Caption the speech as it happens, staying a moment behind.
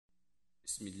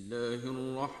بسم الله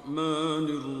الرحمن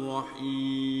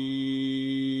الرحيم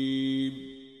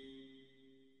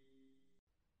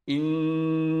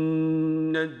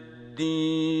إن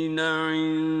الدين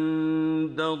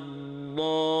عند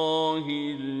الله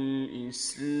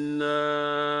الإسلام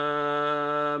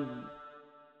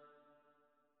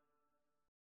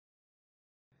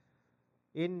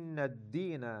إن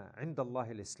الدين عند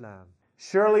الله الإسلام.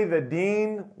 Surely the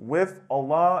deen with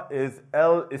Allah is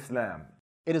al-Islam.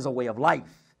 It is a way of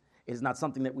life. It is not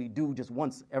something that we do just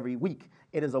once every week.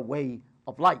 It is a way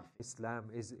of life.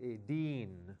 Islam is a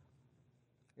deen.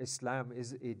 Islam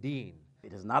is a deen.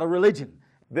 It is not a religion.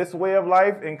 This way of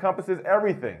life encompasses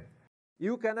everything.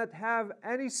 You cannot have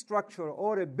any structure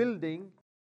or a building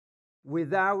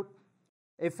without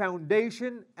a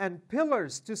foundation and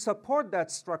pillars to support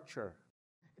that structure.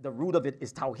 The root of it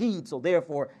is tawheed, so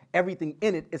therefore everything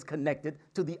in it is connected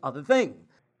to the other thing.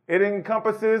 It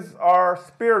encompasses our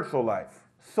spiritual life,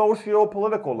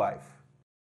 socio-political life,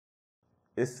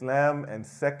 Islam and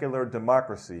secular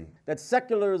democracy. That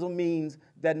secularism means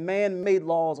that man-made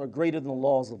laws are greater than the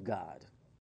laws of God.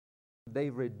 They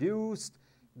reduced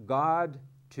God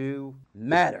to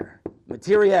Matter,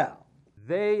 material.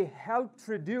 They helped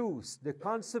reduce the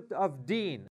concept of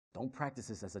deen. Don't practice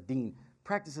this as a deen.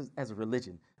 Practice it as a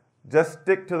religion. Just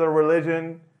stick to the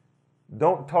religion.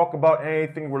 Don't talk about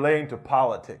anything relating to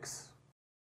politics.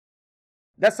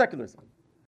 That's secularism.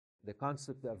 The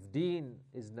concept of deen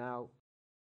is now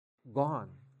gone,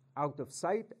 out of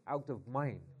sight, out of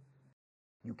mind.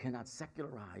 You cannot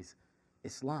secularize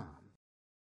Islam.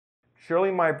 Surely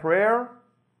my prayer,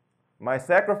 my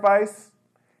sacrifice,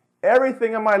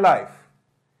 everything in my life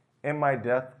and my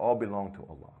death all belong to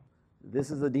Allah. This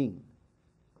is a deen.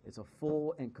 It's a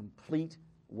full and complete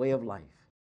way of life,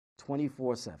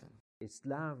 24/7,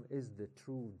 Islam is the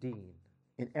true deen.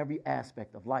 in every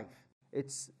aspect of life.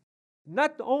 It's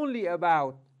not only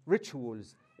about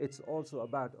rituals, it's also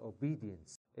about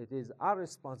obedience. It is our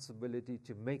responsibility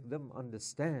to make them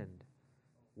understand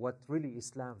what really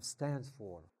Islam stands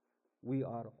for. We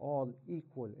are all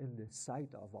equal in the sight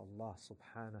of Allah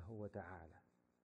subhanahu wa ta'ala.